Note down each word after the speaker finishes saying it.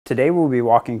Today we'll be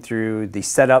walking through the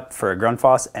setup for a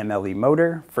Grundfos MLE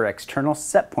motor for external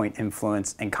set point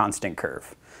influence and constant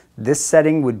curve. This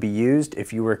setting would be used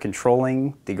if you were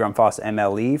controlling the Grundfos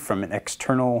MLE from an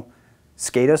external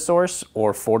SCADA source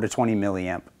or 4 to 20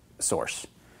 milliamp source.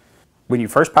 When you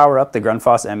first power up the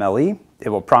Grundfos MLE, it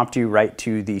will prompt you right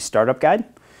to the startup guide.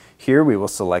 Here we will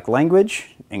select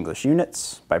language, English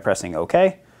units, by pressing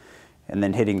OK, and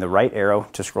then hitting the right arrow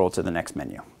to scroll to the next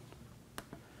menu.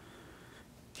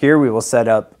 Here we will set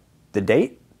up the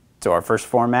date. So our first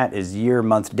format is year,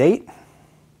 month, date.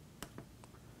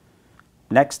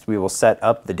 Next, we will set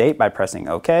up the date by pressing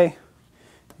OK,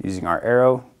 using our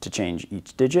arrow to change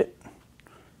each digit.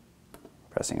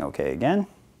 Pressing OK again.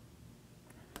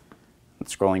 And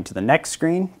scrolling to the next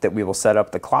screen that we will set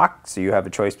up the clock. So you have a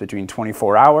choice between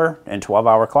 24-hour and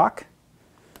 12-hour clock.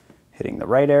 Hitting the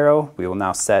right arrow, we will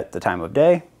now set the time of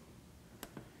day.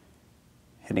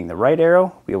 Hitting the right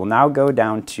arrow, we will now go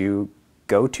down to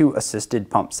Go to Assisted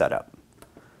Pump Setup.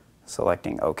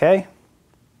 Selecting OK.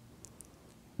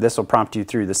 This will prompt you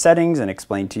through the settings and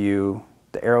explain to you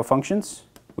the arrow functions.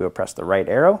 We will press the right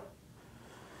arrow.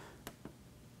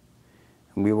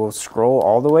 And we will scroll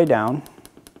all the way down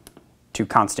to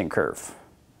Constant Curve.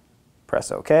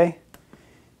 Press OK.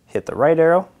 Hit the right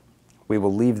arrow. We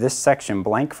will leave this section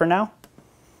blank for now.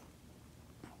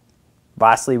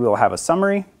 Lastly, we will have a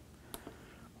summary.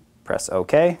 Press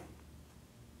OK.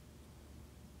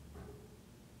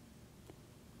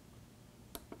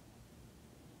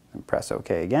 And press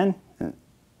OK again. And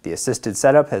the assisted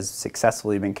setup has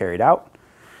successfully been carried out.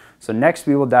 So next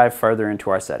we will dive further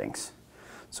into our settings.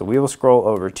 So we will scroll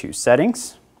over to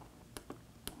Settings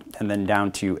and then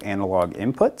down to Analog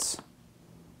Inputs.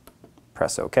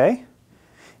 Press OK.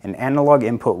 And Analog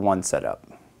Input 1 setup.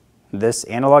 This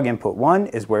Analog Input 1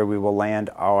 is where we will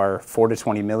land our 4 to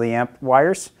 20 milliamp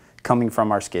wires coming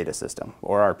from our SCADA system,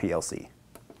 or our PLC.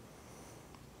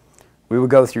 We will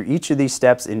go through each of these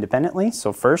steps independently.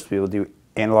 So first we will do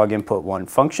Analog Input 1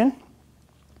 function.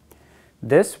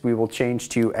 This we will change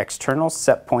to External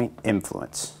Set Point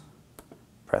Influence.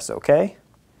 Press OK,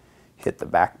 hit the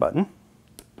back button.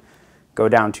 Go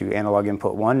down to Analog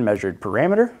Input 1 Measured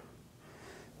Parameter.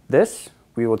 This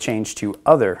we will change to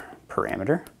Other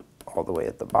Parameter, all the way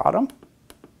at the bottom.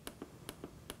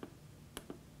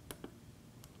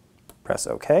 Press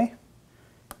OK,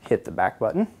 hit the back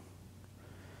button.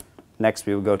 Next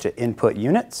we will go to Input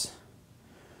Units,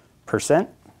 %,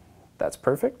 that's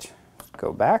perfect.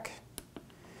 Go back.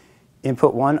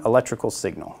 Input 1 Electrical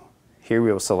Signal. Here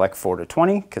we will select 4 to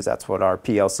 20 because that's what our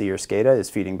PLC or SCADA is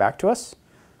feeding back to us.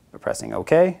 By pressing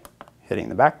OK, hitting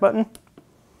the back button.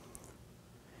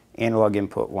 Analog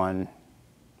Input 1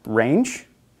 Range.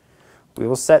 We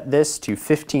will set this to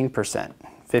 15%.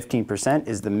 15%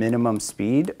 is the minimum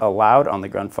speed allowed on the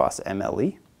Grundfos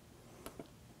MLE.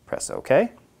 Press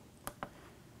OK.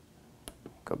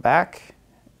 Go back,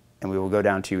 and we will go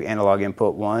down to Analog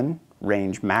Input 1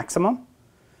 Range Maximum.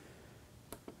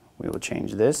 We will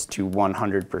change this to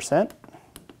 100%.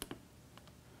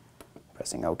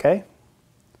 Pressing OK,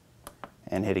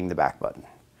 and hitting the back button.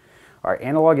 Our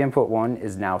Analog Input 1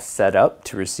 is now set up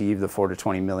to receive the 4 to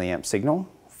 20 milliamp signal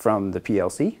from the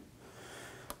PLC.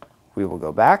 We will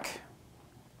go back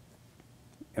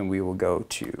and we will go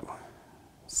to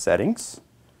Settings.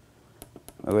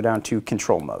 We'll go down to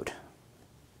Control Mode.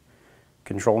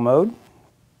 Control Mode,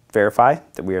 verify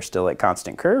that we are still at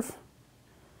constant curve.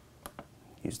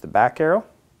 Use the back arrow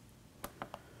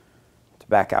to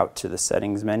back out to the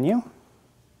Settings menu.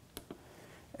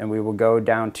 And we will go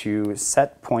down to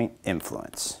Set Point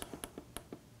Influence.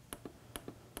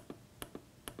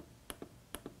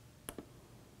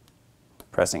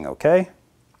 Pressing OK.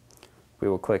 We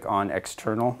will click on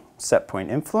External Set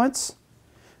Point Influence.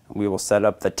 We will set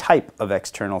up the type of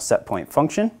external set point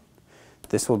function.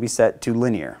 This will be set to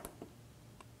linear.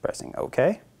 Pressing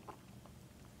OK.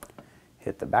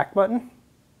 Hit the back button.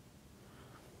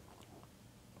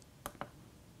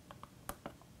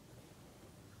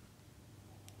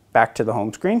 Back to the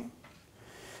home screen.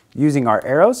 Using our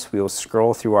arrows, we will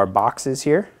scroll through our boxes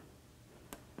here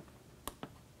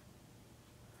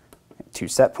to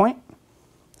set point,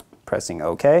 pressing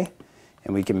OK,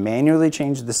 and we can manually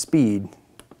change the speed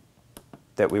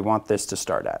that we want this to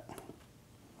start at.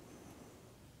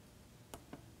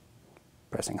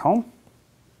 Pressing home.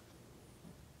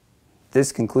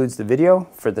 This concludes the video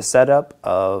for the setup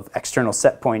of external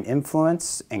set point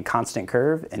influence and constant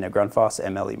curve in a Grundfos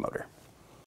MLE motor.